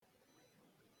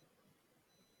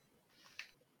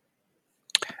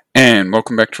And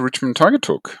welcome back to Richmond Tiger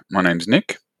Talk. My name's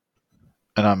Nick.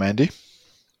 And I'm Andy.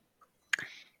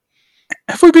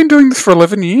 Have we been doing this for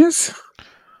 11 years?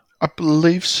 I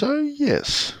believe so,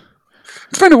 yes.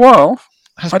 It's been a while.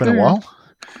 Has been a while.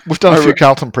 We've done a few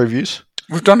Carlton previews.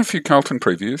 We've done a few Carlton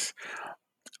previews.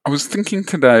 I was thinking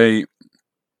today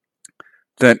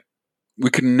that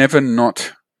we could never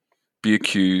not be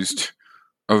accused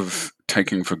of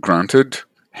taking for granted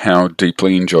how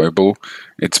deeply enjoyable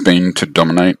it's been to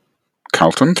dominate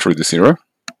Carlton through this era.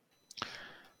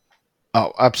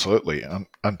 Oh, absolutely.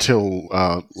 Until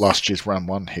last year's round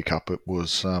one hiccup, it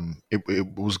was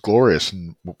glorious,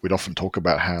 and we'd often talk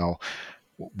about how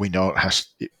we know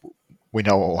it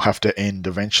will have to end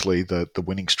eventually, the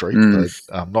winning streak, but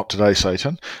not today,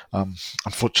 Satan.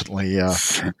 Unfortunately,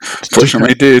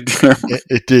 it did.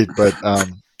 It did, but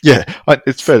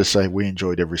it's fair to say we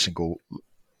enjoyed every single.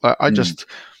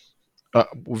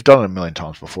 We've done it a million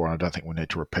times before, and I don't think we need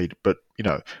to repeat it. But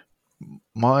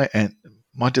my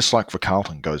dislike for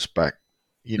Carlton goes back,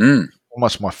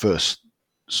 almost my first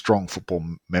strong football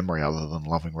memory, other than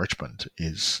loving Richmond,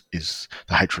 is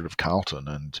the hatred of Carlton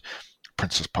and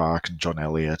Princes Park and John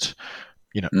Elliott.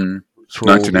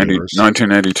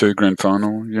 1982 grand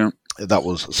final. Yeah, that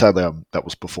was sadly that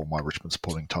was before my Richmond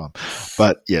supporting time.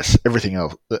 But yes, everything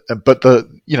else. But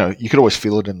you could always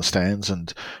feel it in the stands,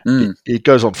 and it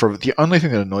goes on forever. The only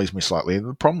thing that annoys me slightly, and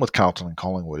the problem with Carlton and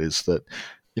Collingwood, is that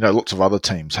lots of other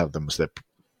teams have them as their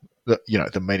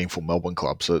the meaningful Melbourne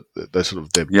clubs. They're sort of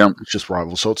just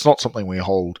rivals. So it's not something we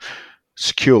hold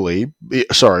securely.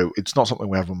 Sorry, it's not something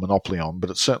we have a monopoly on, but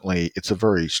it's a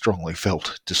very strongly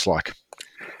felt dislike.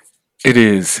 It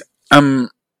is. I've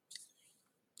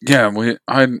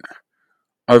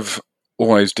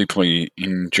always deeply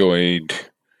enjoyed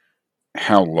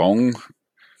how long,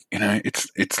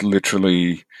 it's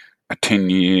literally a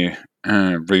 10-year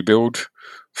rebuild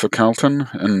for Carlton,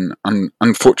 and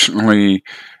unfortunately,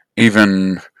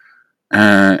 even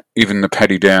the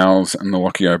Paddy Dowles and the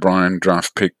Lockie O'Brien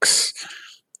draft picks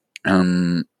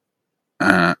haven't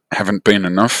been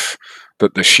enough.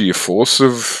 But the sheer force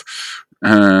of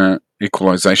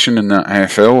equalisation in the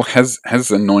AFL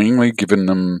has annoyingly given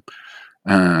them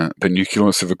the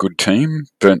nucleus of a good team.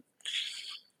 But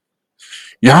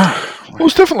yeah, it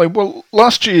was definitely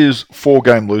last year's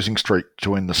 4-game losing streak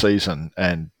to end the season,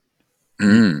 and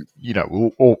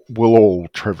we'll all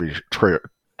treasure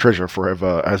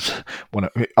forever as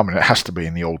it has to be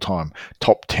in the all-time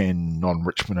top 10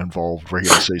 non-Richmond involved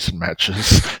regular season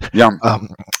matches.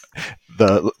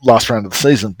 The last round of the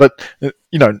season, but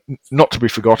not to be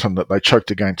forgotten that they choked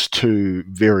against two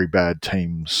very bad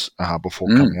teams before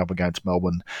coming up against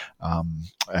Melbourne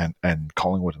and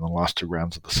Collingwood in the last 2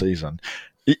 rounds of the season.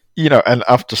 And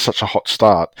after such a hot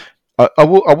start, I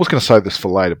was going to say this for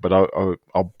later, but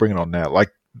I'll bring it on now. Like,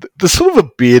 there's sort of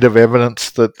a bit of evidence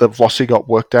that the Vossi got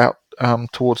worked out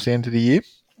towards the end of the year.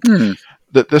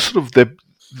 That they're sort of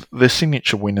their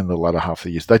signature win in the latter half of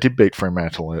the year. They did beat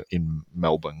Fremantle in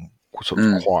Melbourne, sort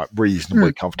of quite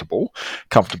reasonably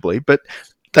comfortably, but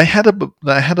they had a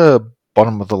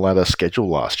bottom of the ladder schedule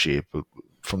last year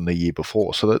from the year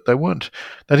before, so that they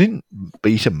didn't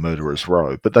beat a murderer's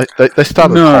row, but they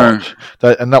started hot.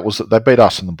 They beat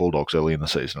us and the Bulldogs early in the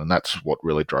season, and that's what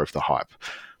really drove the hype.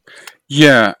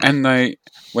 Yeah, and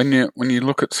when you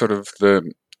look at sort of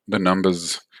the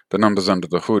numbers under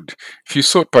the hood, if you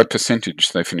sort by percentage,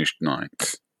 they finished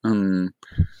 9th. They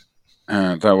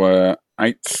were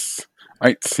 8th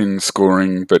in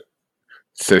scoring, but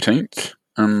 13th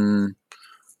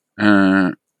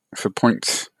for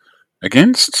points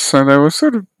against. So they were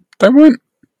they weren't.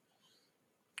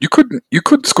 You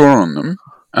could score on them.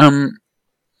 And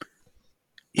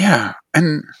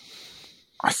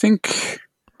I think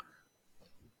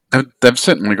they've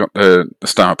certainly got the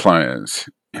star players.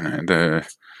 You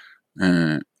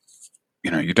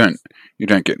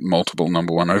don't get multiple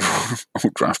number one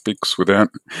overall draft picks without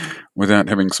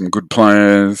having some good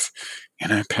players.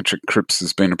 Patrick Cripps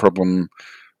has been a problem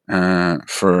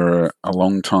for a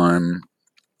long time.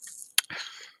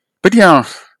 But yeah,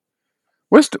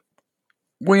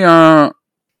 we are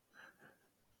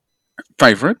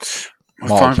favourites.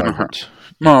 Mild favourites.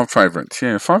 Mild favourites,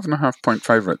 yeah. 5.5 point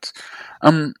favourites.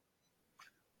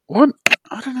 What?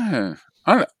 I don't know.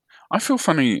 I feel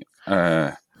funny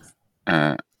about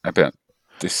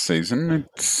this season.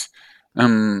 It's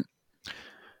I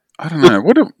don't know.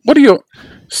 What are your,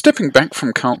 stepping back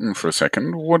from Carlton for a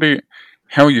second?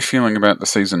 How are you feeling about the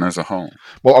season as a whole?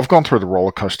 Well, I've gone through the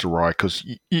roller coaster ride because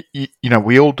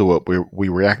we all do it. We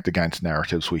react against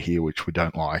narratives we hear which we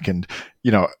don't like, and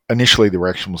initially the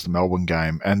reaction was the Melbourne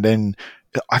game, and then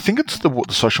I think it's the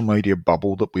social media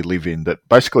bubble that we live in, that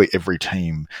basically every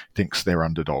team thinks they're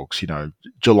underdogs.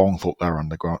 Geelong thought they were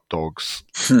underdogs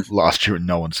last year and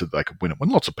no one said they could win it, when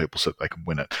lots of people said they could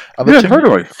win it.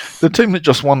 Totally. The team that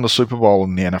just won the Super Bowl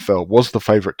in the NFL was the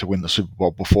favourite to win the Super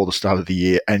Bowl before the start of the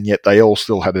year, and yet they all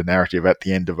still had a narrative at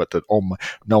the end of it that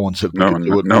no one said we could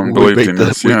do it. No one believed in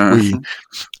us.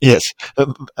 Yes.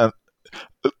 But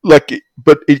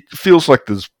it feels like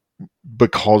there's,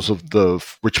 because of the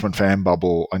Richmond fan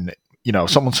bubble, and if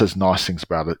someone says nice things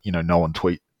about it, no one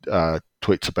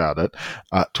tweets about it.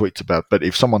 But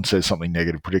if someone says something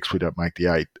negative, predicts we don't make the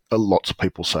 8, lots of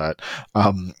people say it.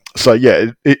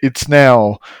 It's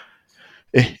now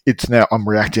I'm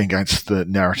reacting against the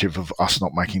narrative of us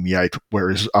not making the 8.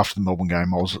 Whereas after the Melbourne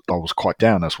game, I was quite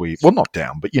down, not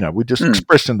down, but we just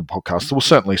expressed in the podcast there were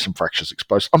certainly some fractures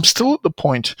exposed. I'm still at the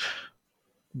point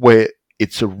where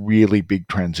it's a really big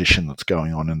transition that's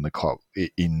going on in the club,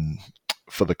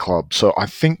 for the club. So I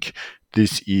think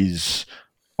this is,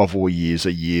 of all years,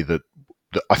 a year that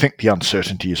I think the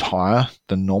uncertainty is higher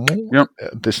than normal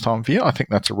this time of year. I think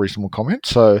that's a reasonable comment.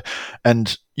 So,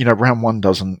 and round 1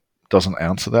 doesn't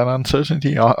answer that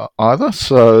uncertainty either.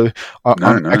 So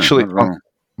I'm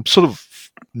sort of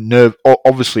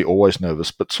obviously always nervous,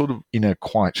 but sort of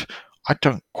I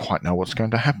don't quite know what's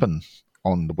going to happen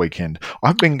on the weekend.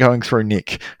 I've been going through,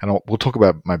 Nick, and we'll talk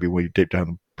about maybe we deep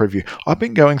down the preview. I've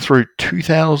been going through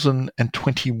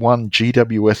 2021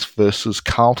 GWS versus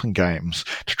Carlton games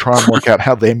to try and work out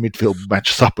how their midfield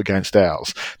matches up against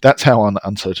ours. That's how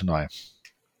uncertain I am.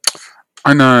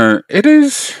 I know it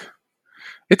is.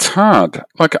 It's hard.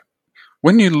 Like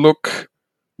when you look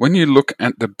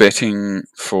at the betting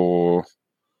for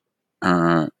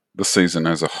the season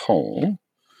as a whole.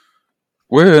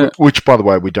 Which, by the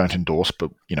way, we don't endorse,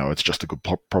 but it's just a good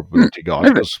probability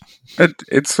guide.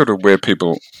 It's sort of where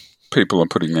people are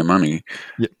putting their money.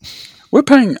 Yep. We're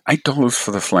paying $8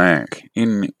 for the flag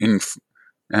in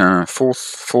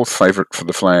fourth favourite for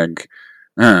the flag.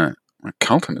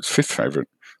 Carlton is 5th favourite,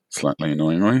 slightly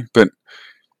annoyingly, but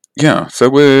yeah. So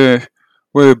we're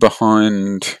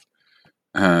behind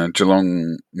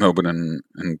Geelong, Melbourne,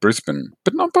 and Brisbane,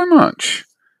 but not by much.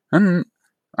 And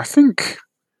I think.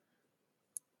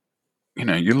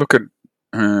 You look at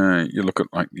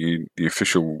like the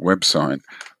official website.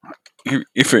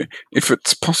 If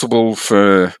it's possible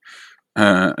for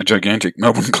a gigantic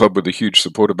Melbourne club with a huge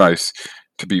supporter base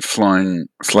to be flying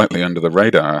slightly under the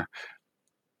radar,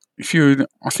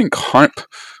 I think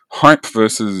hype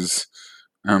versus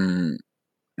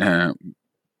where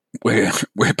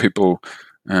people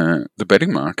the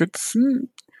betting markets.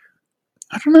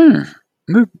 I don't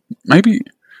know. Maybe.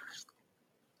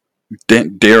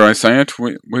 Dare I say it?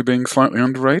 We're being slightly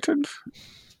underrated,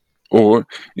 or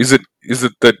is it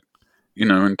that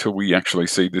until we actually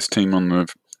see this team on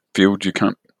the field, you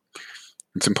can't?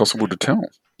 It's impossible to tell.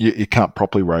 You can't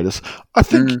properly rate us. I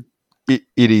think it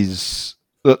is.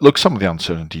 Look, some of the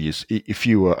uncertainty is if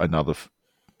you were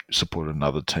supported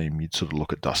another team, you'd sort of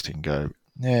look at Dusty and go,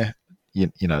 yeah,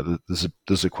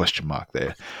 there's a question mark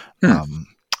there,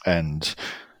 and.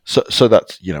 So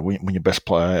that's, when your best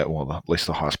player, or at least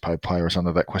the highest paid player, is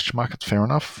under that question mark, it's fair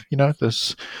enough.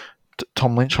 There's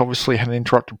Tom Lynch obviously had an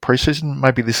interrupted preseason.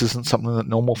 Maybe this isn't something that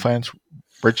normal fans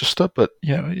register, but,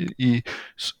 he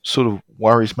sort of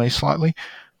worries me slightly.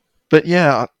 But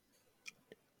yeah,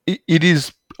 it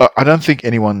is. I don't think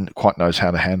anyone quite knows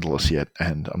how to handle us yet,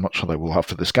 and I'm not sure they will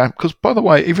after this game. Because, by the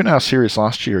way, even our series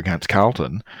last year against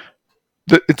Carlton,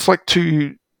 it's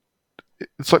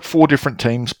like 4 different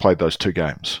teams played those 2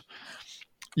 games.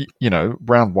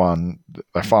 Round 1,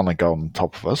 they finally go on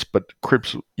top of us, but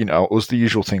Cribs, it was the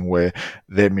usual thing where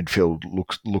their midfield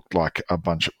looked like a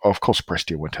bunch of course,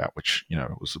 Prestia went out, which,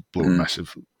 it was a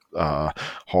massive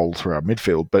hole through our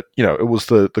midfield, but, it was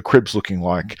the Cribs looking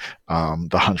like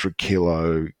the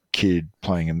 100-kilo kid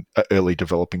playing an early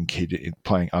developing kid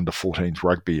playing under 14s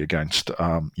rugby against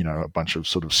a bunch of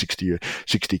sort of 60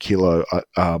 kilo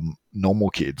normal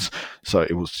kids. So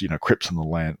it was Cripps in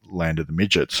the land of the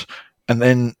midgets. And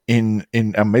then in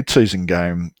our mid-season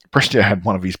game, Prestia had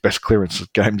one of his best clearance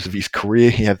games of his career.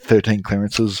 He had 13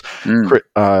 clearances.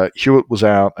 Hewitt was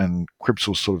out, and Cripps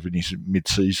was sort of in his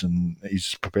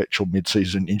perpetual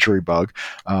mid-season injury bug,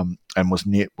 and was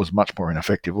much more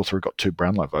ineffective. Also, he got 2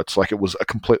 Brownlow votes. Like, it was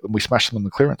we smashed them in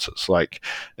the clearances. Like,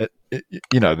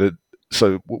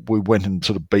 so we went and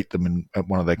sort of beat them at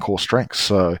one of their core strengths.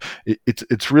 So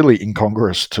it's really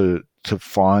incongruous to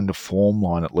find a form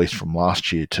line, at least from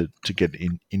last year, to get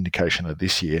an indication of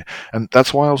this year. And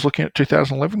that's why I was looking at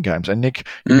 2011 games. And Nick,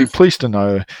 you'd be pleased to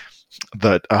know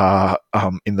that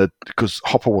because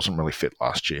Hopper wasn't really fit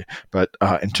last year, but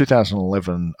in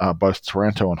 2011, both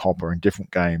Taranto and Hopper in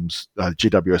different games,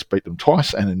 GWS beat them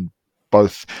twice, and in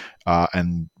both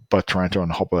both Taranto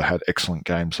and Hopper had excellent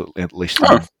games, at least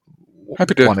Oh,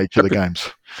 won each of the games.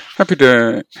 Happy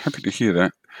to hear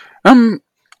that.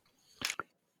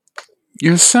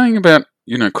 You were saying about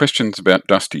questions about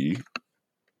Dusty.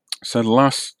 So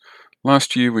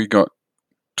last year we got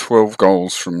 12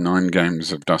 goals from 9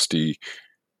 games of Dusty,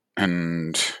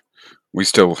 and we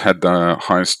still had the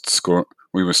highest score.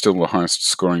 We were still the highest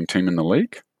scoring team in the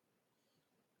league.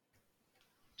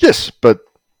 Yes, but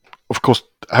of course,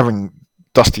 having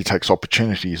Dusty takes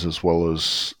opportunities as well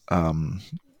as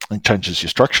it changes your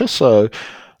structure. So,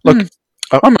 look,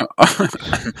 I'm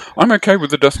okay with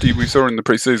the Dusty we saw in the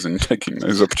preseason taking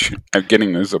those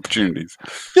getting those opportunities.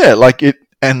 Yeah, like it,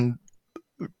 and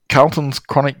Carlton's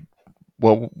chronic.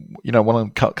 Well, one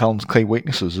of Carlton's key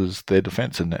weaknesses is their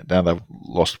defence, and now they've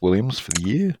lost Williams for the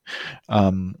year.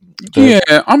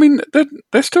 Yeah, I mean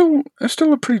they're still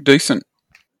a pretty decent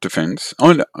defence.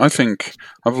 I think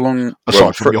I've long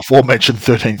aside from your aforementioned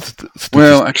 13th.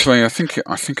 Well, actually, I think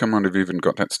I might have even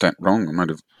got that stat wrong. I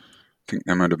think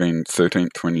they might have been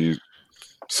 13th when you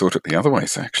sort it the other way.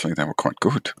 So actually, they were quite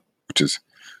good, which is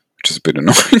a bit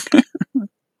annoying.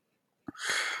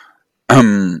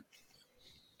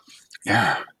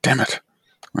 Yeah, damn it.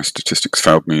 My statistics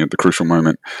failed me at the crucial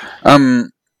moment.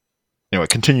 Anyway,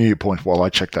 continue your point while I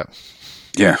check that.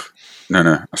 Yeah. No,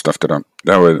 I stuffed it up.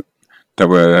 They were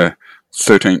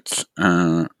 13th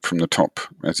from the top,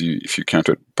 if you count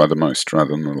it by the most rather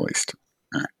than the least.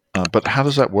 But how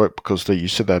does that work? Because you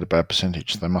said they had a bad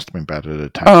percentage. They must have been bad at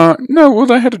attack. No, well,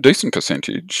 they had a decent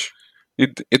percentage.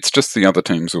 It's just the other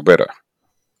teams were better.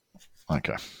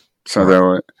 Okay. So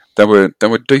they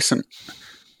were decent.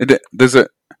 There's a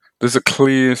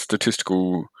clear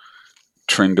statistical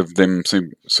trend of them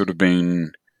sort of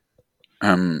being.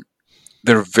 They're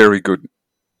a very good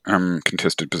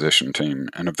contested possession team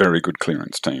and a very good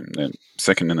clearance team. They're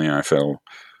second in the AFL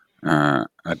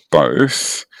at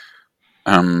both.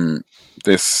 They're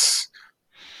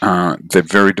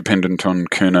very dependent on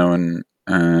Curnow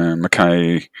and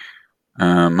McKay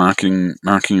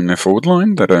marking in their forward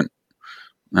line. They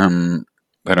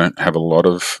don't have a lot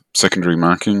of secondary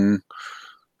marking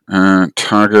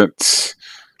targets.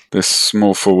 Their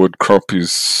small forward crop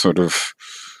is sort of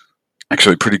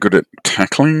actually pretty good at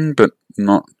tackling, but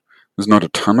there's not a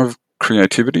ton of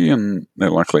creativity, and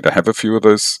they're likely to have a few of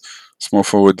those small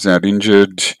forwards out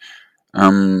injured.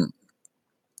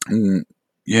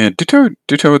 Yeah, ditto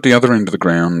at the other end of the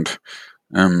ground.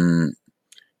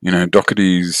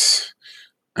 Doherty's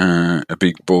a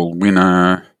big ball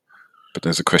winner, but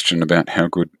there's a question about how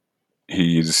good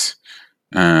he is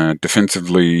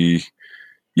defensively.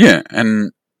 Yeah,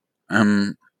 and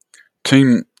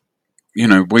team,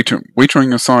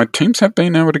 Weitering aside, teams have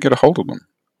been able to get a hold of them.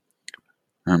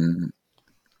 And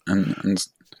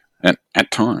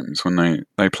at times when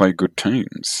they play good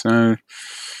teams. So,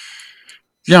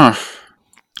 yeah.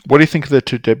 What do you think of their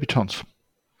 2 debutants?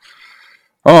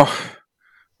 Oh,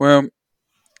 well,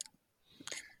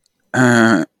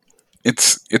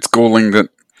 it's galling that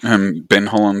Ben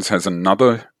Hollands has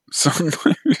another son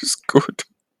who's good.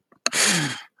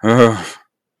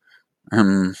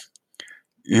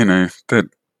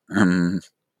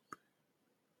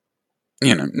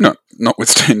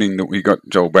 Notwithstanding that we got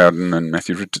Joel Bowden and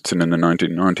Matthew Richardson in the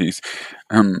 1990s,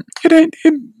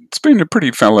 it's been a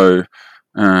pretty fallow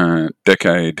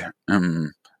decade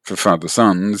for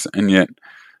father-sons, and yet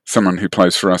someone who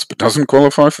plays for us but doesn't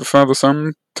qualify for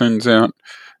father-son turns out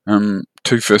 2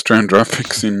 first-round draft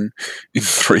picks in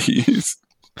 3 years.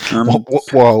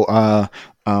 While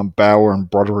Bauer and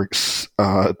Broderick's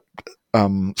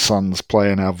sons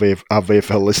play in our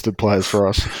VFL listed players for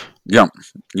us. Yeah.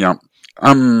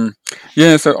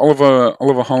 So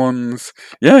Oliver Hollands,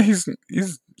 he's a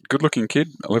good-looking kid.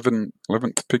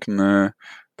 11th pick in the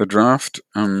draft.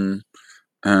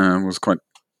 Was quite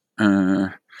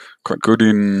good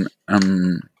in.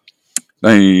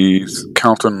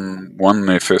 Carlton won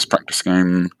their first practice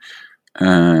game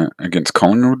against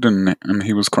Collingwood, and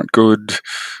he was quite good.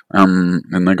 And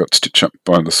they got stitched up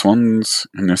by the Swans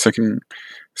in their second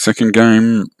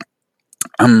game.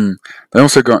 They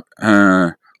also got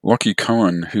Lockie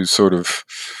Cohen, who's sort of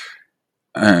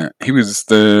he was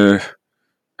the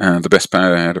best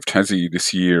player out of Tassie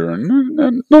this year,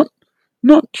 and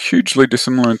not hugely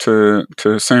dissimilar to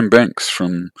Sam Banks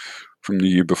from the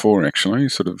year before. Actually,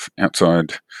 sort of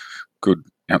good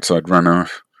outside runner.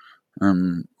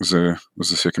 Was a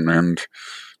second round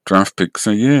draft pick.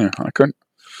 So yeah,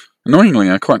 annoyingly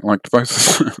I quite liked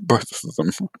both of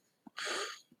them.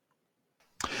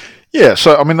 Yeah,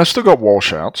 so I mean, they've still got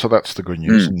Walsh out, so that's the good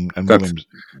news, and Williams.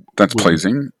 That's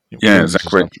pleasing. Yeah,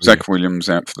 Zach Williams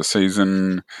out for the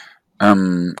season.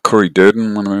 Corey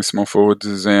Durden, one of those small forwards,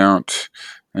 is out,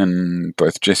 and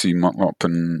both Jesse Motlop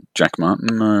and Jack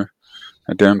Martin are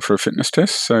down for a fitness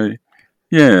test. So,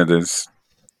 yeah, there's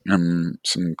some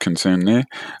concern there.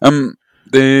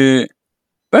 They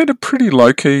had a pretty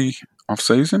low key off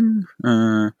season.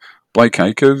 Blake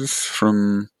Acres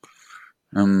from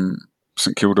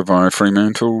St Kilda via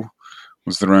Fremantle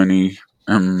was their only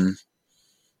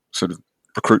sort of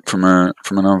recruit from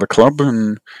another club,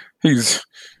 and he's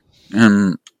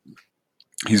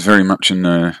very much in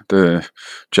the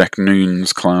Jack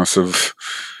Noon's class of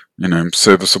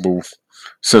serviceable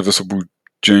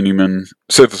journeyman,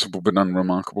 serviceable but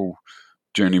unremarkable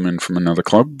journeyman from another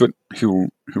club. But he'll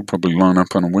probably line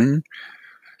up on a wing.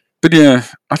 But yeah,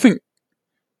 I think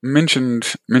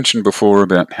mentioned before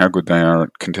about how good they are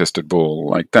at contested ball.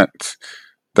 Like that's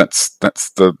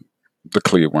the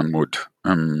clear one would,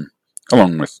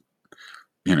 along with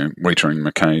Waitering,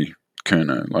 McKay,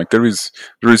 Kerner. Like there is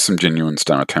some genuine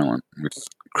star talent with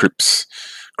Cripps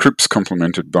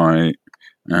complemented by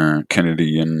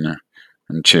Kennedy and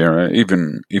Chera,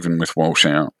 even with Walsh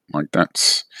out. Like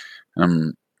that's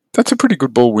a pretty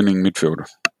good ball winning midfielder.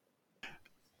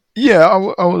 Yeah,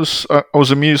 I was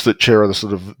amused that Chera,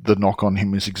 the knock on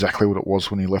him is exactly what it was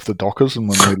when he left the Dockers and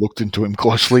when they looked into him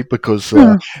closely, because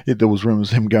there was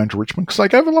rumours of him going to Richmond because they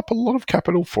gave up a lot of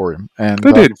capital for him, and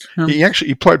they did.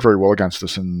 He played very well against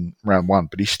us in round one,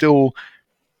 but he's still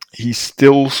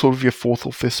sort of your fourth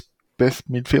or fifth best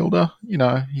midfielder.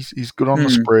 He's good on the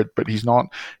spread, but he's not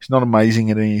amazing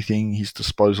at anything. His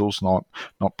disposal's not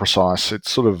precise.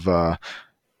 It's sort of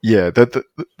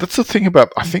that's the thing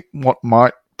about, I think, what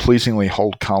might pleasingly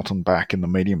hold Carlton back in the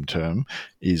medium term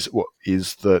is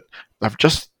that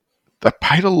they've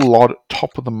paid a lot at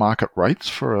top of the market rates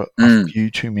for a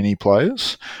few too many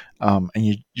players, and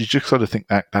you just sort of think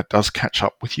that does catch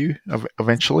up with you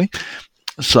eventually.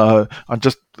 So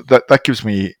that gives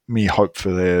me hope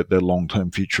for their long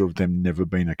term future of them never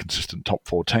being a consistent top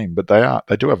 4 team. But they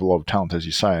do have a lot of talent, as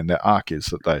you say, and their arc is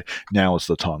that now is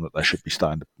the time that they should be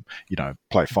starting to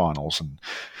play finals. And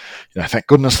thank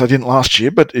goodness they didn't last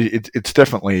year, but it's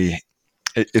definitely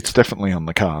on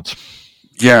the cards.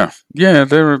 Yeah,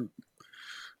 they're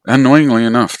annoyingly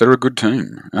enough they're a good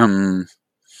team. Haven't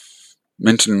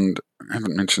mentioned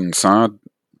Saad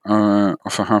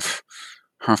off a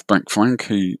half-back flank.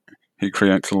 He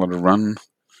creates a lot of run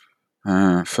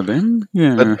for them.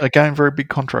 Yeah, but again, very big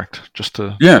contract. Just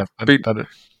to there's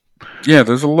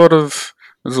a lot of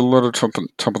top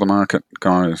of the market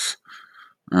guys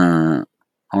on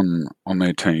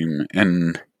their team,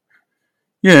 and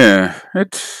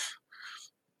it's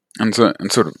and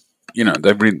sort of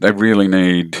they really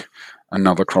need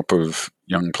another crop of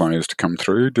young players to come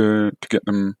through to get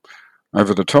them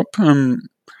over the top.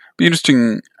 Be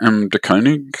interesting. De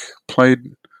Koning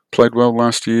played well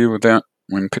last year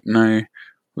when Pitney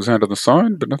was out of the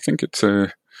side, but I think it's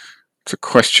a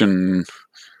question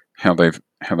how they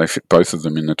fit both of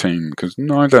them in the team, because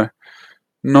neither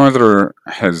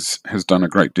has done a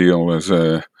great deal as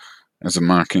a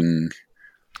marking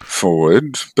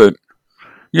forward, but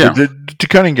yeah, De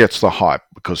Koning gets the hype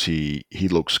because he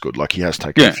looks good. Like he has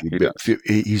taken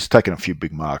he's taken a few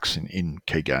big marks in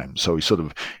key games, so he's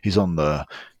on the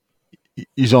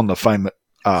famous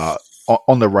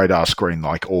on the radar screen,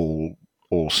 like all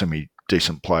semi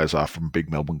decent players are from big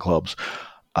Melbourne clubs,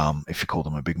 if you call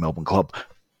them a big Melbourne club.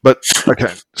 But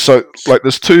okay, so like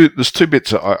there's two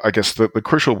bits. I guess the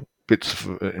crucial bits.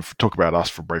 If we talk about us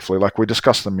for briefly, like we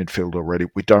discussed the midfield already,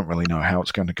 we don't really know how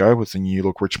it's going to go with the new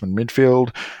look Richmond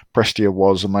midfield. Prestia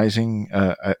was amazing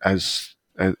as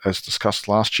discussed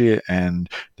last year, and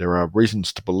there are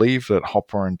reasons to believe that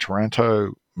Hopper and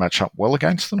Taranto match up well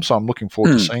against them. So I'm looking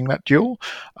forward to seeing that duel.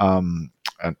 And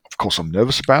of course, I'm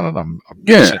nervous about it. I've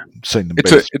seen them.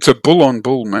 It's a bull on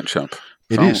bull matchup.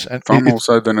 It is, and far more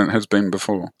so than it has been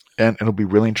before. And it'll be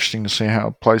really interesting to see how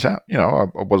it plays out. I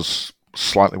was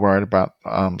slightly worried about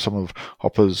some of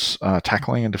Hopper's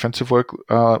tackling and defensive work.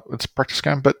 It's a practice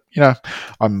game, but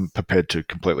I'm prepared to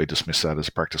completely dismiss that as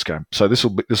a practice game. So this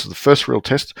is the first real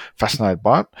test. Fascinated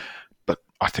by it, but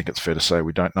I think it's fair to say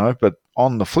we don't know. But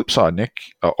on the flip side, Nick,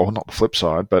 or not the flip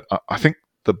side, but I think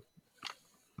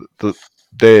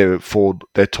their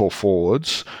tall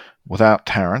forwards without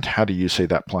Tarrant, how do you see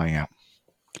that playing out?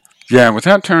 Yeah,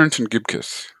 without Tarrant and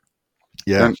Gibcus.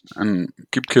 Yeah, and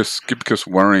Gibcus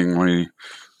worryingly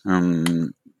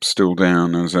still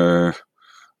down as a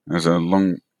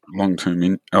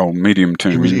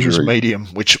medium-term He was injury. medium,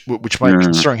 which made,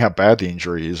 considering how bad the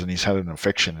injury is, and he's had an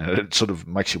infection, it sort of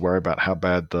makes you worry about how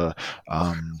bad the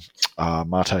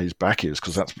Marte's back is,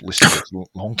 because that's listed as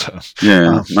long term.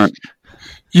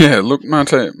 Look,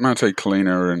 Marte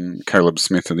Kalina and Caleb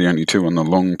Smith are the only two on the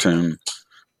long-term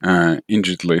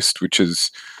injured list, which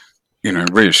is,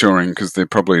 reassuring, because they're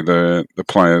probably the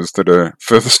players that are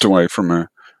furthest away from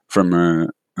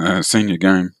a senior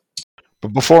game.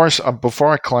 But before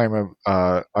I claim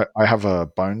I have a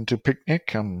bone to pick,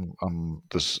 Nick.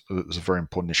 There's a very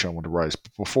important issue I want to raise.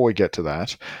 But before we get to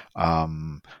that,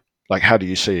 how do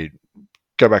you see it?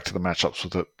 Go back to the matchups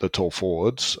with the tall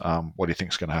forwards. What do you think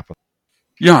is going to happen?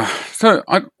 Yeah, so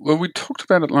we talked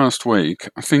about it last week.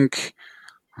 I think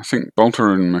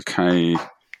Bolter and McKay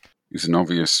is an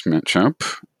obvious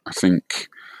matchup. I think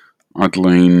I'd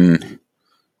lean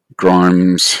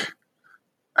Grimes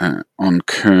on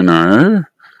Curnow.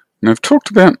 And I've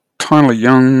talked about Tyler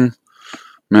Young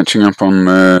matching up on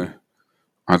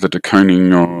either De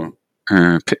Koning or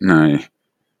Pitney.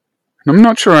 And I'm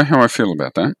not sure how I feel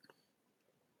about that.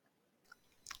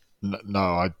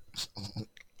 No,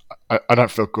 I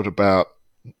don't feel good about.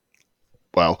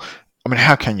 Well, I mean,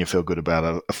 how can you feel good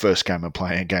about a first game of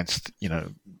playing against,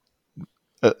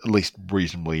 at least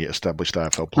reasonably established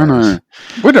AFL players?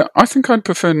 I know. I think I'd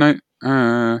prefer Nate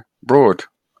Broad.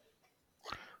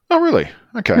 Oh, really?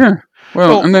 Okay. Yeah.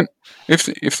 Well, and then if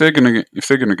they're gonna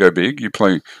go big, you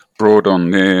play Broad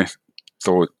on their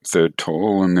third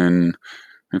tall, and then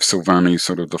if Silvani's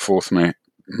sort of the fourth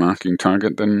marking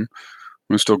target, then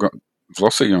we've still got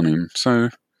Vlossi on him. So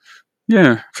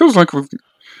yeah, feels like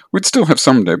we'd still have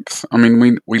some depth. I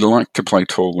mean, we like to play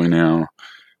tall in our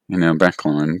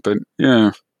backline, but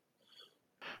yeah.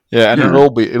 Yeah, and it'll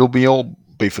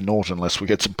be for naught unless we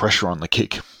get some pressure on the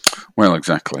kick. Well,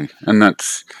 exactly, and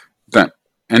that's that,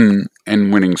 and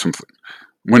winning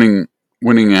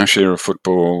our share of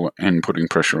football and putting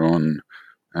pressure on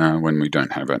when we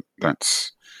don't have it.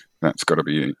 That's got to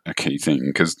be a key thing,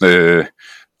 because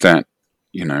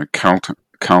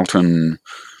Carlton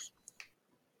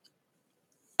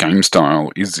game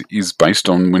style is based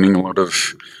on winning a lot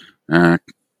of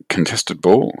contested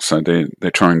ball. So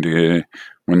they're trying to,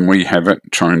 when we have it,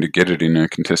 trying to get it in a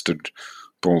contested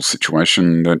ball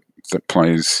situation that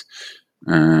plays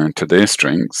to their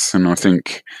strengths. And I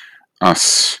think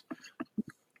us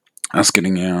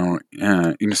getting our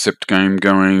intercept game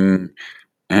going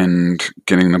and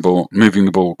getting the ball, moving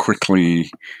the ball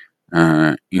quickly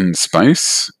in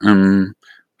space, I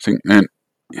think that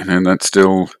that's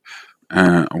still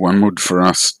a one-wood for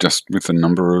us, just with the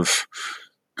number of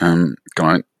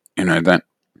guys, that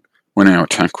when our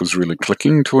attack was really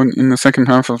clicking in the second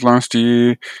half of last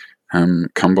year,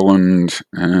 Cumberland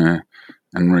and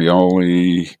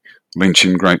Rioli, Lynch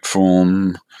in great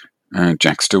form,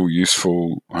 Jack still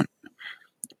useful, like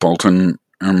Bolton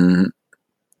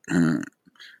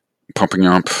popping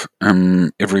up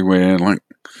everywhere. Like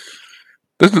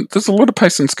there's a lot of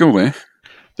pace and skill there.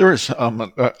 There is.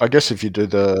 I guess if you do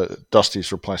the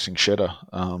Dusty's replacing Shedder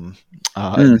in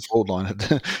the forward line,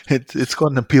 it's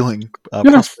quite an appealing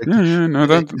prospect. No,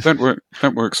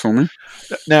 that works for me.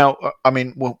 Now, I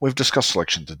mean, we've discussed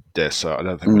selection to death, so I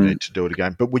don't think we need to do it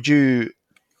again. But would you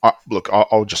look?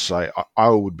 I'll just say I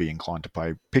would be inclined to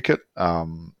play Pickett.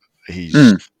 He's.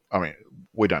 I mean,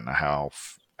 we don't know how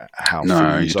fit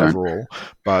he is overall,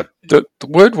 but the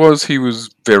word was he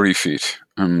was very fit.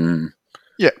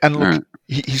 Yeah, and look,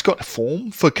 he's got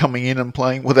form for coming in and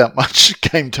playing without much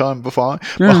game time behind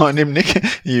him, Nick.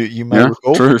 You may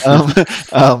recall. True.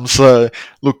 So,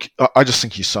 look, I just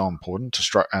think he's so important to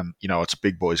strike, and it's a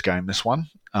big boys game, this one.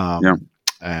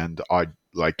 And I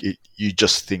like it. You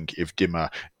just think if Dimmer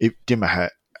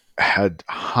had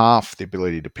half the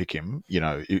ability to pick him,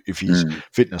 if his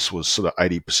fitness was sort of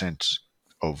 80%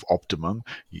 of optimum,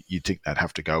 you'd think they'd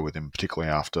have to go with him,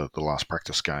 particularly after the last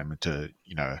practice game. It's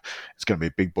going to be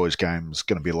a big boys game. There's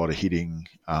going to be a lot of hitting.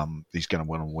 He's going to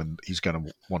want to win. He's going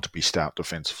to want to be stout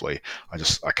defensively.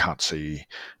 I can't see.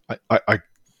 I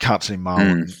can't see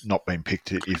Marlon not being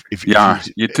picked if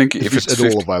you'd think if it's at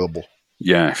 50, all available.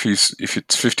 Yeah, if it's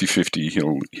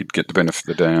 50-50, he'd get the benefit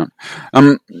of the doubt.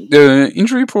 The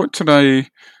injury report today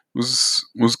was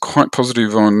quite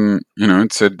positive on.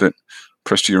 It said that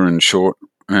Prestia and Short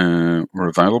were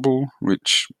available,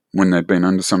 which when they'd been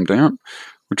under some doubt,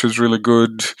 which was really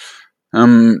good.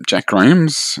 Jack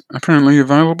Graham's apparently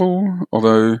available,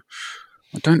 although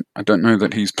I don't know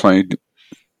that he's played,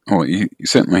 or he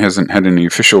certainly hasn't had any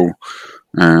official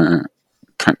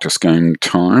practice game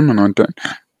time, and I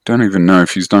don't even know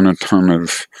if he's done a ton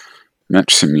of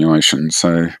match simulation.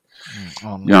 So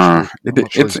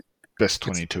best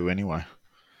 22 anyway.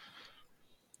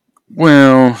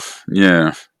 Well,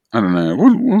 yeah, I don't know.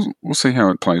 We'll see how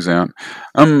it plays out.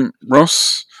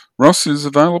 Ross is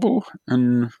available,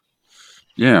 and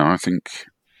yeah, I think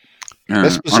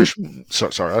Best position.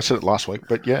 Sorry, I said it last week,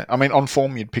 but yeah, I mean, on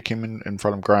form, you'd pick him in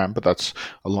front of Graham, but that's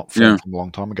a lot from a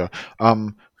long time ago.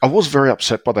 I was very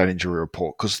upset by that injury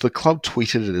report because the club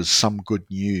tweeted it as some good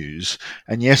news,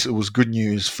 and yes, it was good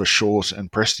news for Shaw's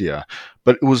and Prestia,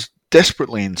 but it was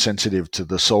desperately insensitive to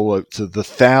the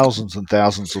thousands and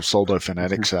thousands of Soldo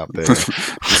fanatics out there. The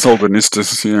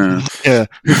Soldonistas, yeah,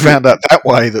 who found out that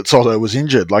way that Soldo was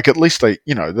injured. Like, at least they,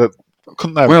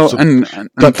 couldn't they have and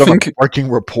done a breaking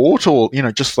report, or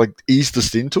just like eased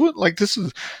us into it? Like, this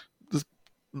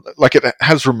like, it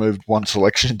has removed one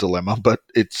selection dilemma, but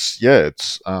it's like,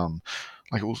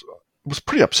 it was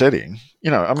pretty upsetting.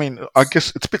 I mean, I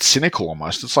guess it's a bit cynical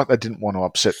almost. It's like they didn't want to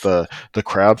upset the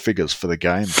crowd figures for the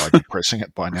game by depressing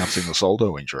it by announcing the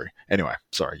Soldo injury. Anyway,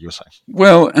 sorry, you were saying.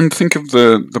 Well, and think of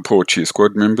the poor cheer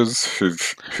squad members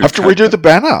who've have to redo the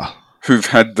banner. Who've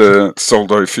had the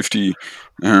Soldo 50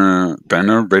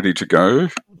 banner ready to go.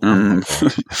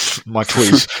 My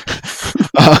tweets.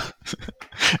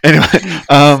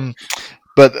 Anyway,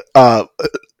 but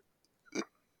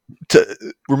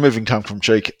removing tongue from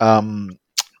cheek,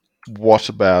 what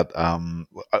about,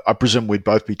 I presume we'd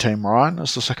both be Team Ryan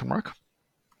as the second ruck?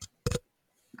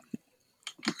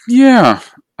 Yeah,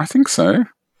 I think so.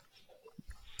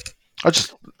 I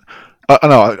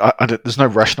know, there's no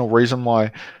rational reason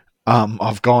why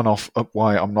I've gone off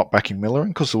why I'm not backing Miller in,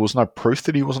 because there was no proof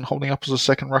that he wasn't holding up as a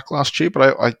second ruck last year,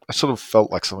 but I sort of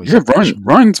felt like something. Yeah,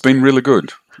 Ryan's been really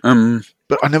good.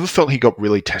 But I never felt he got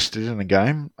really tested in a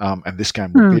game, and this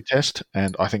game would be a test,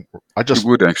 and I think it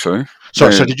would actually.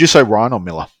 Sorry, so did you say Ryan or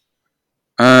Miller?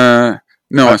 No,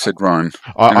 I said Ryan.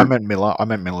 I meant Miller. I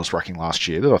meant Miller's racking last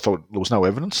year. That I thought there was no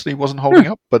evidence that he wasn't holding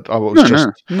up, but I was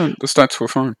no, the stats were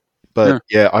fine. But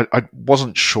yeah, I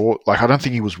wasn't sure. Like, I don't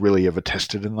think he was really ever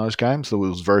tested in those games. There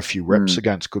was very few reps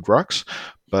against good rucks.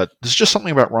 But there's just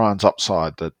something about Ryan's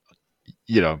upside that,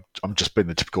 I'm just being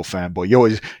the typical fanboy.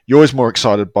 You're always more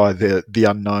excited by the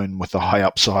unknown with the high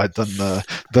upside than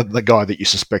the guy that you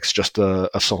suspect's just a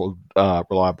solid,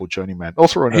 reliable journeyman.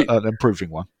 Also an improving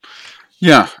one.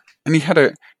 Yeah, and he had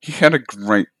a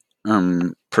great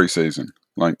preseason.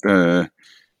 Like it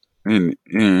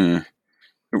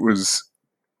was.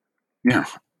 Yeah,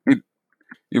 it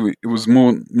was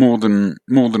more than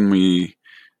we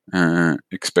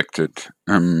expected.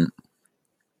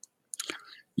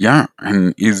 Yeah,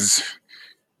 and is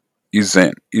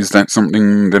that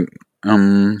something that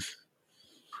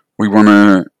we want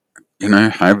to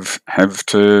have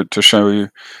to show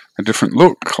a different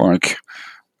look? Like,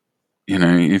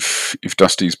 if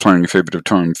Dusty's playing a fair bit of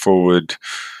time forward,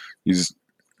 is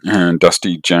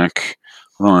Dusty, Jack,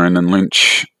 Ryan, and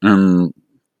Lynch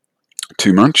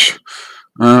too much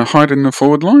hide in the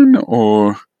forward line,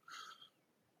 or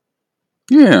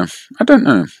I don't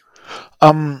know.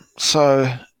 So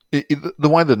the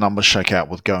way the numbers shake out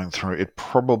with going through, it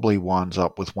probably winds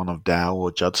up with one of Dow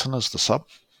or Judson as the sub.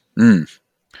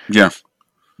 Yeah.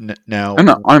 Now,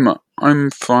 and I'm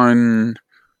fine.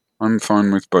 I'm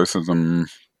fine with both of them.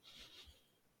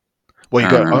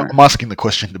 Well, I'm asking the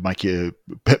question to make you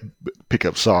pick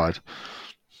up side.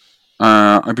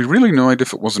 I'd be really annoyed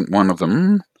if it wasn't one of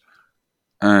them.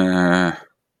 Yeah.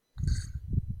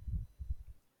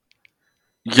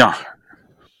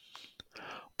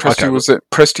 Prestia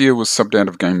was subbed out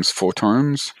of games 4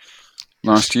 times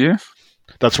last year.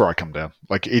 That's where I come down.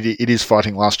 Like, it is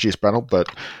fighting last year's battle, but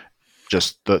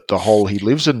just the hole he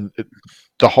lives in,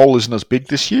 the hole isn't as big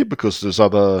this year because there's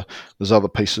other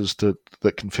pieces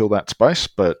that can fill that space.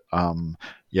 But I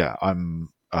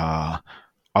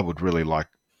would really like.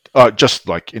 Just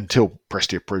like until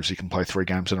Prestia proves he can play 3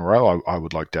 games in a row, I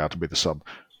would like Dow to be the sub.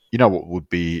 You know what would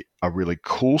be a really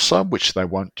cool sub, which they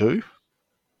won't do?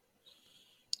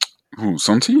 Who,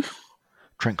 Sonti?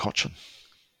 Trent Cotchin.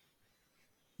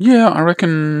 Yeah, I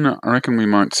reckon we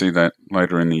might see that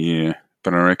later in the year.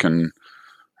 But I reckon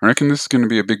this is going to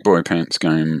be a big boy pants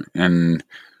game, and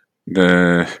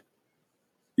we're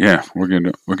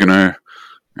gonna.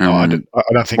 I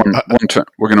don't think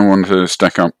we're going to want to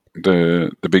stack up the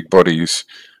big bodies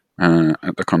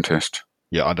at the contest.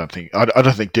 Yeah, I don't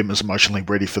think Dim is emotionally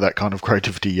ready for that kind of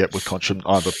creativity yet with Cotchin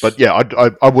either. But yeah,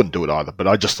 I wouldn't do it either. But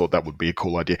I just thought that would be a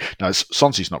cool idea. No,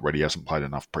 Sonsi's not ready. He hasn't played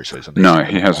enough preseason. No,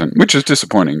 he hasn't, which is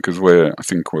disappointing because I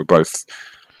think we're both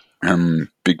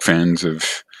big fans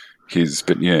of his.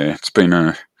 But yeah, it's been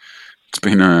a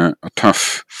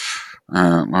tough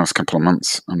last couple of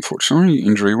months, unfortunately,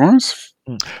 injury-wise.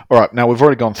 All right, now we've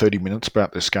already gone 30 minutes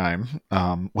about this game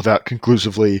without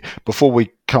conclusively. Before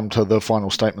we come to the final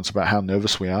statements about how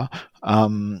nervous we are,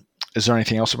 is there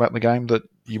anything else about the game that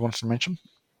you wanted to mention?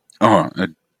 Oh, I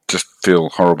just feel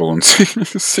horrible and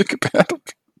sick about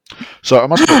it. So I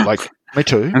must admit, me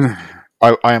too.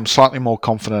 I am slightly more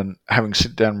confident, having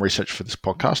sit down and research for this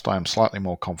podcast, I am slightly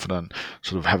more confident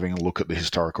sort of having a look at the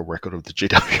historical record of the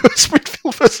GWS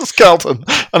midfield versus Carlton.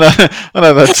 I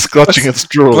know that's clutching its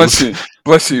straws.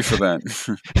 Bless you for that.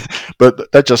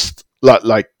 But that just,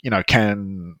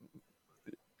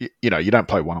 you don't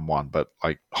play one-on-one, but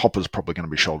Hopper's probably going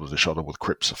to be shoulder to shoulder with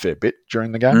Cripps a fair bit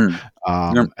during the game.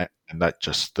 And that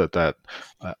just I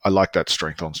like that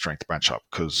strength on strength matchup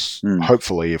because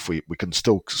hopefully if we can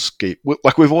still keep,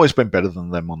 we've always been better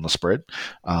than them on the spread,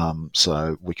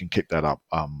 so we can keep that up.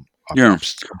 I'm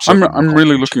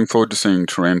really looking forward to seeing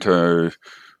Taranto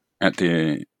at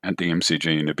the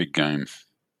MCG in a big game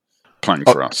playing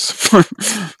for us.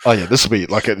 Oh yeah, this will be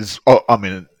like it is.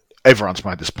 Everyone's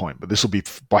made this point, but this will be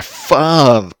by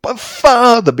far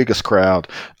the biggest crowd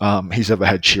he's ever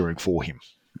had cheering for him.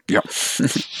 Yep.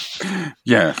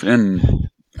 Yeah, and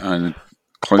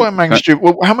by magnitude.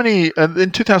 Well, how many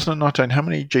in 2019? How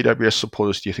many GWS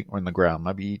supporters do you think were in the ground?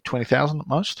 Maybe 20,000 at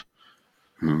most.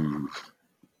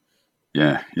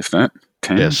 Yeah, if that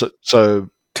 10. Yeah, so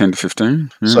 10 to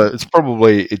 15. Yeah. So it's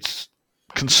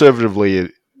conservatively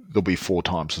there'll be 4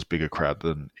 times as big a crowd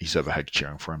than he's ever had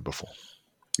cheering for him before.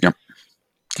 Yep.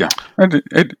 Yeah.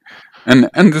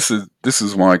 And this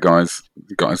is why guys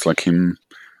like him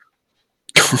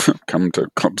come to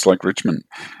clubs like Richmond,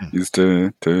 is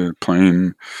to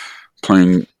playing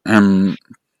games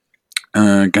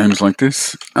like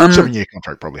this. 7-year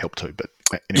contract probably helped too, but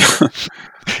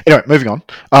anyway, moving on.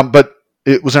 But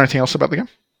was there anything else about the game?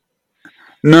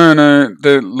 No.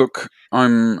 Look,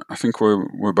 I think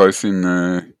we're both in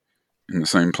the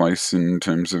same place in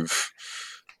terms of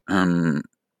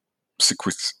sick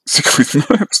with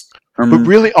nerves. But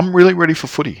really, I'm really ready for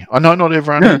footy. I know not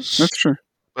everyone is. That's true.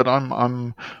 But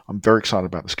I'm very excited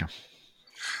about this game.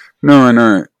 No, I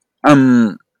know.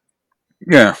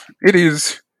 Yeah, it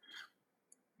is.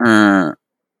 Of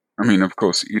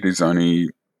course, it is only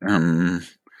one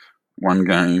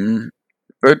game,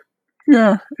 but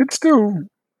yeah, it's still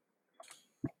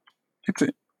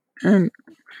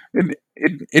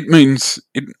it means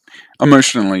it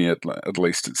emotionally at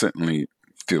least it certainly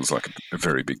feels like a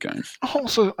very big game.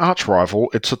 Also, arch rival.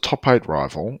 It's a top 8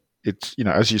 rival. It's,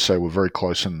 as you say, we're very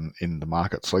close in the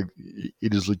markets. Like,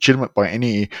 it is legitimate by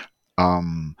any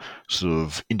sort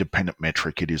of independent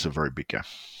metric. It is a very big game.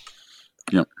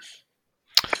 Yep.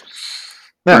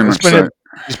 Now, it's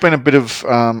been a bit of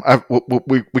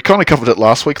we kind of covered it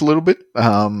last week a little bit.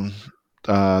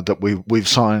 That we've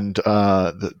signed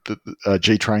the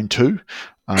G Train 2.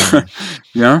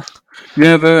 Yeah.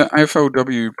 The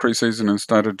AFLW preseason has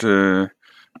started to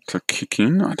kick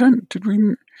in. Did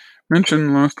we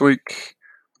mention last week?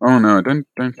 Oh no, I don't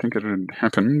think it had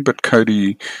happened. But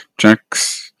Cody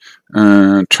Jacks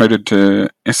traded to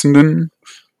Essendon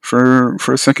for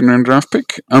a second round draft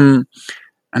pick. And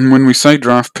when we say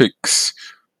draft picks,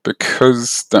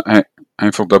 because the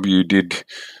AFLW did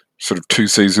sort of 2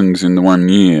 seasons in the 1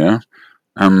 year,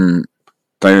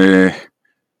 they're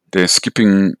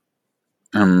skipping.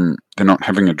 They're not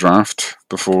having a draft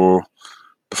before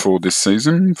this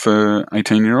season for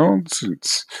 18-year-olds.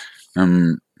 It's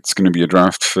going to be a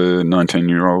draft for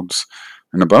 19-year-olds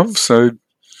and above. So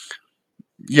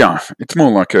yeah, it's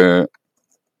more like a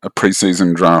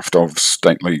pre-season draft of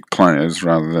state league players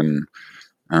rather than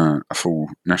a full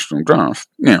national draft.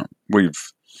 Now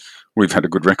we've had a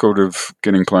good record of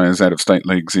getting players out of state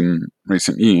leagues in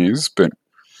recent years, but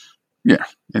yeah,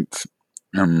 it's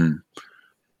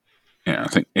I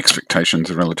think expectations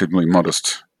are relatively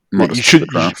modest. You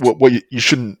shouldn't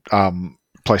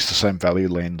place the same value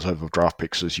lens over draft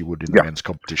picks as you would in the men's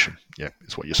competition. Yeah,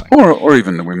 is what you're saying. Or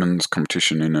even the women's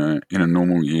competition in a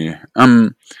normal year.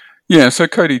 So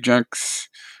Cody Jacks,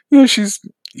 she's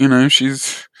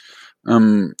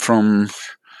from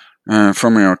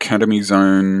our academy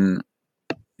zone,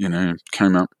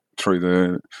 came up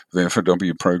through the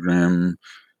FOW program.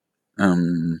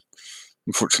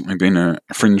 Unfortunately, been a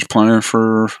fringe player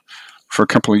for a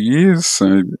couple of years,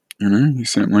 so you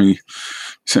certainly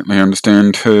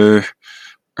understand her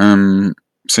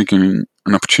seeking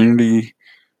an opportunity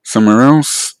somewhere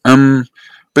else.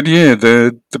 But yeah,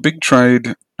 the big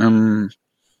trade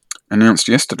announced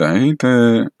yesterday.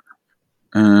 I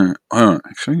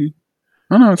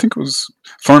think it was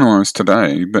finalised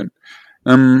today. But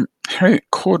Harriet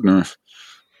Cordner,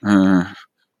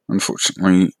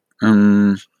 unfortunately,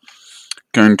 going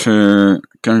to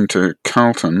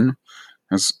Carlton,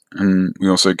 and we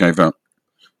also gave up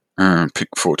pick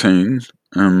 14.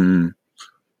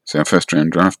 It's our first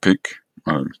round draft pick.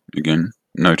 Again,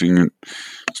 noting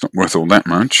it's not worth all that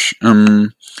much.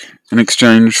 In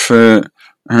exchange for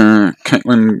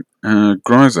Caitlin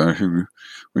Greiser, who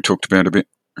we talked about a bit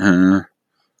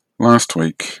last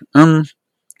week. How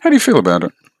do you feel about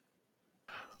it?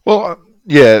 Well,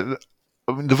 yeah,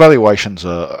 I mean, the valuations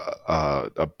are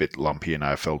a bit lumpy in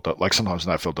AFL. Like sometimes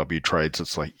in AFLW trades,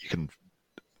 it's like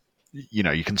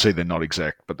you can see they're not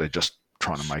exact, but they're just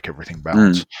trying to make everything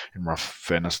balance in rough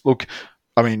fairness. Look,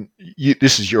 I mean,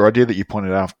 this is your idea that you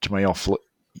pointed out to me off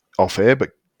air,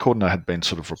 but Cordner had been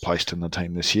sort of replaced in the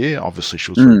team this year. Obviously,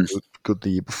 she was very good the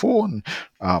year before, and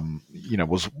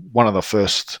was one of the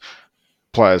first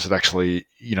players that actually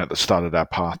that started our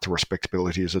path to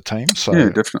respectability as a team. So yeah,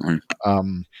 definitely.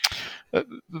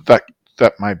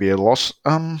 That may be a loss.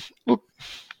 Look,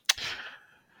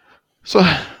 so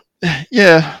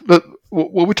yeah,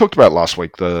 we talked about last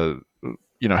week who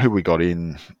we got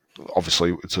in.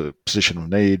 Obviously, it's a position of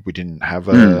need. We didn't have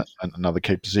another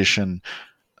key position.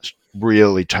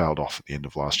 Really tailed off at the end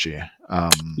of last year.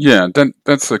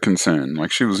 That's the concern.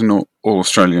 Like, she was an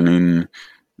All-Australian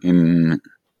in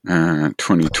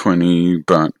 2020,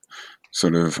 but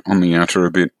sort of on the outer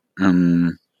a bit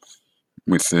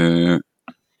with the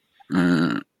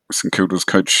St Kilda's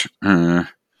coach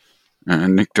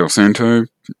Nick Del Santo.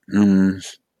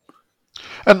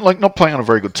 And like not playing on a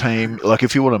very good team. Like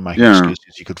if you want to make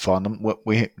excuses, you could find them.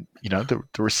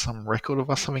 There is some record of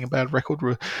us having a bad record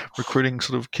recruiting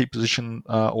sort of key position.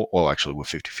 Actually, we're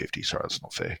 50-50, so that's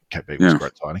not fair. KB was a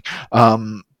great signing.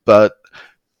 But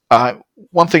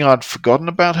one thing I'd forgotten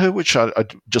about her, which I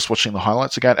just watching the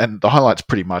highlights again, and the highlights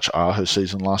pretty much are her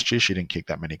season last year. She didn't kick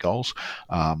that many goals,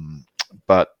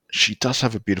 but she does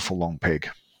have a beautiful long peg.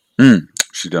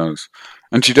 She does,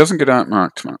 and she doesn't get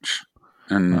outmarked much,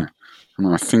 and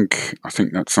I think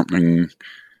that's something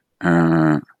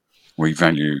we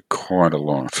value quite a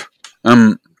lot.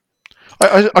 I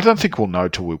don't think we'll know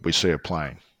till we see her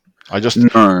playing. I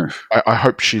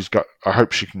hope she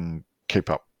can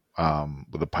keep up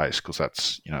with the pace, because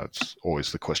that's it's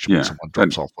always the question when someone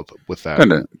drops off with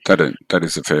that. That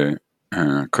is a fair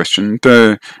question.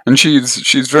 And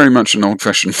she's very much an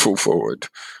old-fashioned full forward,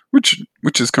 which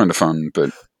is kind of fun, but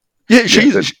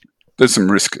there's some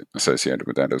risk associated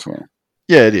with that as well.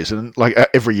 Yeah, it is, and like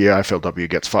every year, AFLW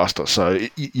gets faster, so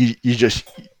you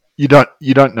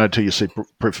don't know till you see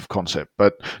proof of concept.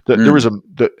 But there is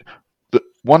the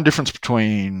one difference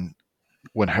between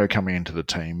when her coming into the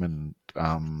team and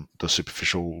the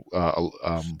superficial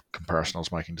comparison I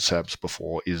was making to Sabs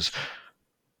before is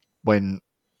when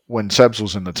Sabs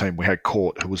was in the team, we had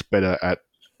Court, who was better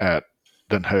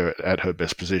than her at her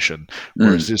best position,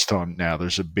 whereas this time now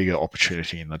there's a bigger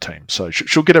opportunity in the team, so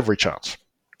she'll get every chance.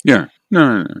 Yeah,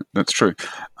 no, that's true.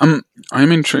 I'm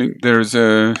intrigued. There's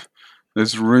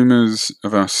rumours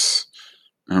of us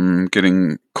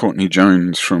getting Courtney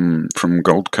Jones from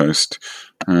Gold Coast,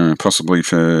 possibly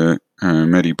for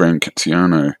Maddie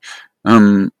Brancatiano,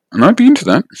 and I'd be into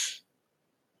that.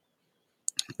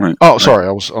 Sorry,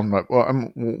 I was on that.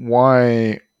 Well,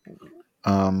 why?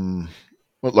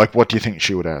 What do you think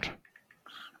she would add?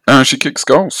 She kicks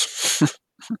goals.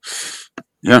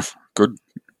 Yeah, good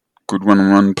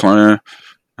one-on-one player.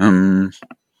 I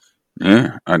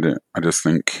just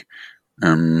think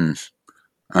I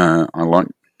like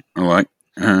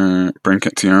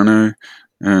Brancatiano.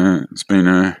 It's been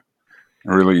a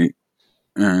really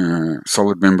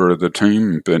solid member of the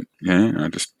team, but I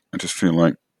just feel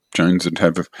like Jones would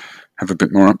have a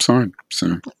bit more upside.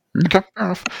 So okay, fair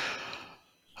enough.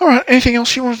 All right. Anything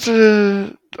else you wanted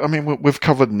to? I mean, we've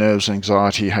covered nerves and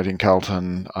anxiety had in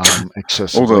Carlton,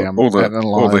 excessively all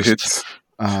the hits.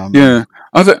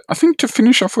 I think to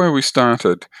finish off where we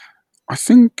started, I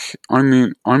think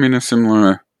I'm in a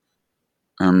similar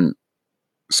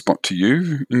spot to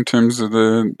you in terms of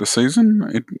the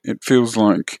season. It feels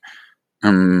like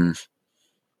the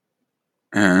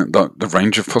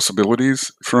range of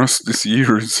possibilities for us this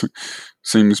year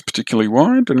seems particularly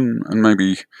wide, and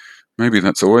maybe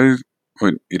that's always,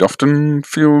 it often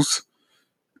feels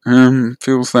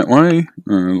that way.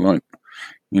 Like,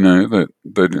 the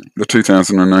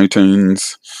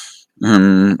 2018s,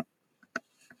 and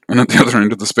at the other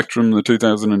end of the spectrum, the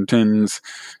 2010s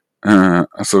are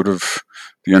sort of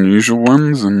the unusual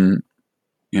ones, and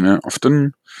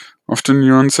often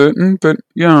you're uncertain, but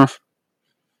yeah.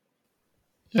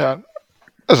 Yeah,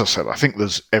 as I said, I think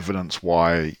there's evidence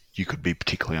why you could be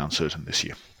particularly uncertain this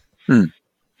year.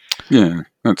 Yeah,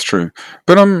 that's true.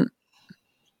 But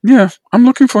Yeah, I'm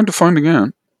looking forward to finding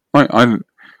out.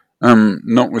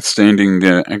 Notwithstanding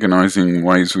the agonising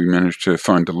ways we managed to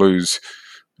find to lose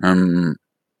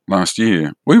last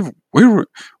year, we were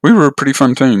a pretty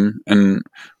fun team, and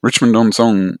Richmond on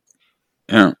Song,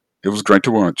 yeah, it was great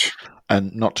to watch.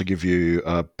 And not to give you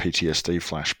PTSD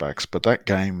flashbacks, but that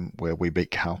game where we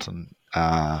beat Carlton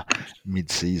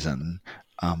mid-season,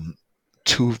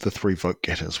 2 of the 3 vote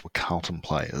getters were Carlton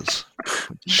players,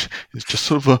 which is just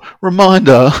sort of a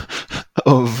reminder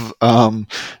of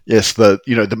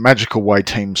the magical way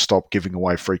teams stop giving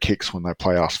away free kicks when they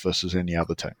play us versus any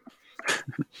other team.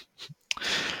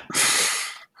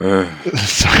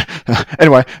 So,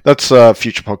 anyway, that's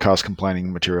future podcast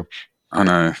complaining material. I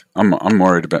know. I'm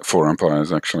worried about 4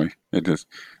 umpires. Actually, it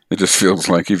just feels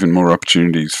like even more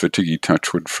opportunities for Tiggy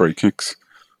Touchwood free kicks.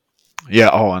 Yeah.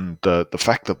 Oh, and the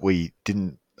fact that we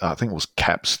didn't. I think it was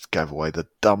Caps gave away the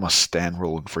dumbest stand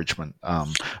rule infringement.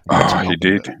 He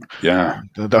did. Yeah.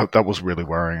 That was really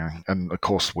worrying. And of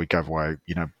course, we gave away,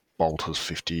 Bolt has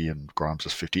 50 and Grimes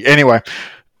has 50. Anyway,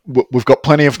 we've got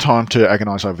plenty of time to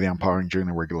agonise over the umpiring during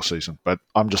the regular season. But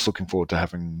I'm just looking forward to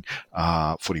having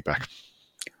footy back.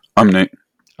 I'm Nate.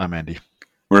 I'm Andy.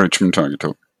 We're Richmond Tiger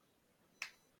Talk.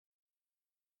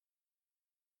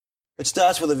 It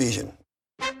starts with a vision.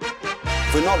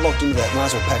 If we're not locked into that,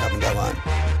 might as well pack up and go home.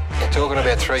 You're talking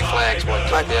about 3 flags by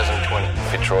 2020.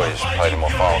 Fitzroy's played more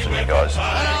files than you guys. And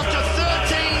after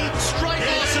 13 straight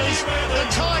losses, the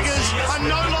Tigers are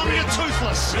no longer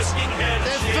toothless. Their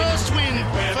first win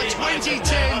for 2010.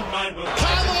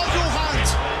 Carmichael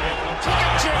Hunt.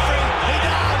 Pickett Jeffrey. He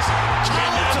does.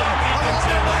 Carlton are on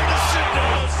their way to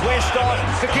Sydney. Weston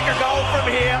could kick a goal from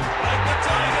here.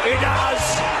 He does.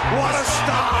 What a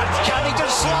start.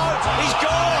 Cunnington slow. He's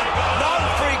gone. No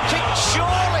free kick,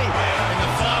 surely. In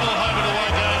the final home and away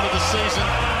game of the season,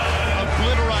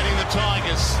 obliterating the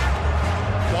Tigers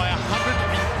by 113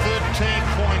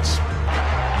 points.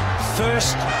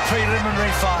 First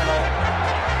preliminary final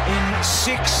in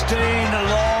 16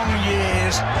 long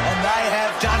years, and they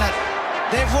have done it.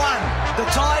 They've won. The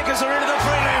Tigers are into the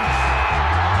prelim.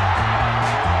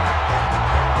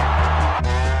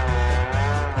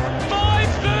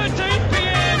 5:13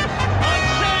 p.m. on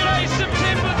Saturday,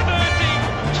 September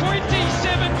 30,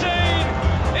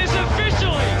 2017 is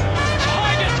officially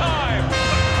Tiger time.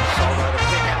 Shoulder to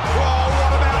Pickett. Whoa,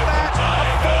 what about that?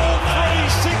 A full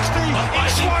 360 in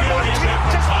slow motion.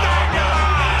 Just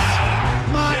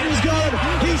Martin's got it.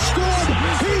 He scored.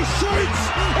 He shoots.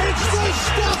 It's the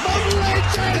stuff of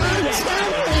legend. It's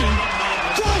happening.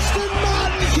 Justin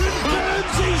Martin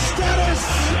confirms his status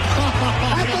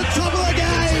at the top of the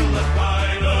game. The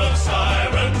final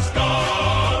siren's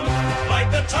gone. Like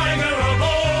the tiger of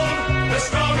old, we're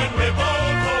strong and we're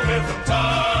bold, for we're from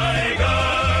Tiger.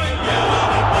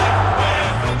 Yellow and black,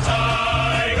 we're from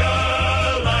Tiger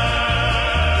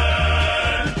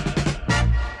Land.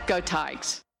 Go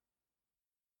Tigers.